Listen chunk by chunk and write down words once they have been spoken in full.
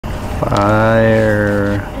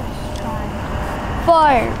Fire.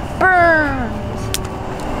 Fire burns.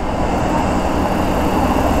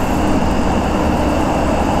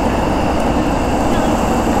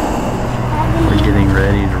 We're getting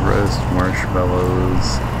ready to roast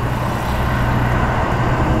marshmallows.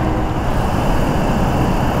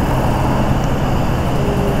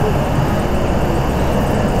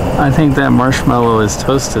 I think that marshmallow is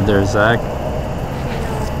toasted there, Zach.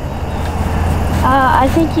 I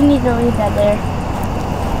think you need to leave that there.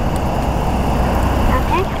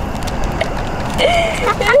 Okay.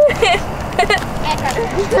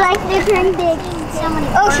 Like they turn big.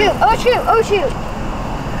 Oh shoot! Oh shoot! Oh shoot!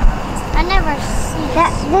 I never see that.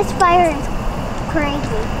 This fire is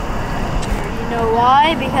crazy. You know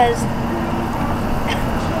why? Because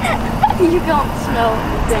you don't smell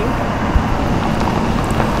anything.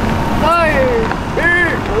 Fire!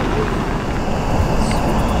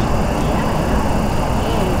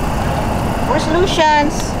 More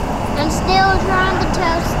solutions. I'm still trying to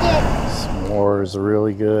toast it. S'mores are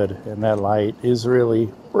really good, and that light is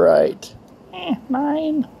really bright.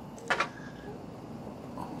 9.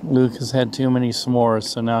 Luke has had too many s'mores,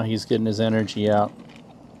 so now he's getting his energy out.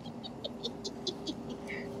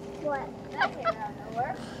 What? That came out of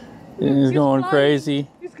nowhere. He's going crazy.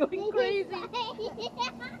 He's going crazy.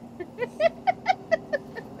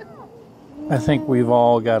 I think we've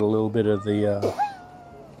all got a little bit of the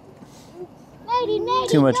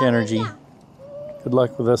too much energy. Good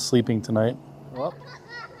luck with us sleeping tonight. Well,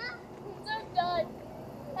 They're done.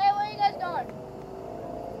 Hey, where are you guys going?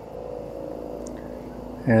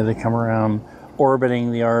 here they come around,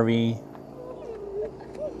 orbiting the RV.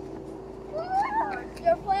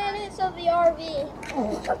 Your planets of the RV.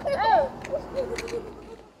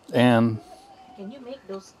 And Can you make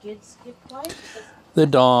those kids keep quiet? the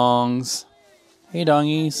dongs. Hey,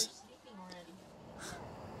 dongies.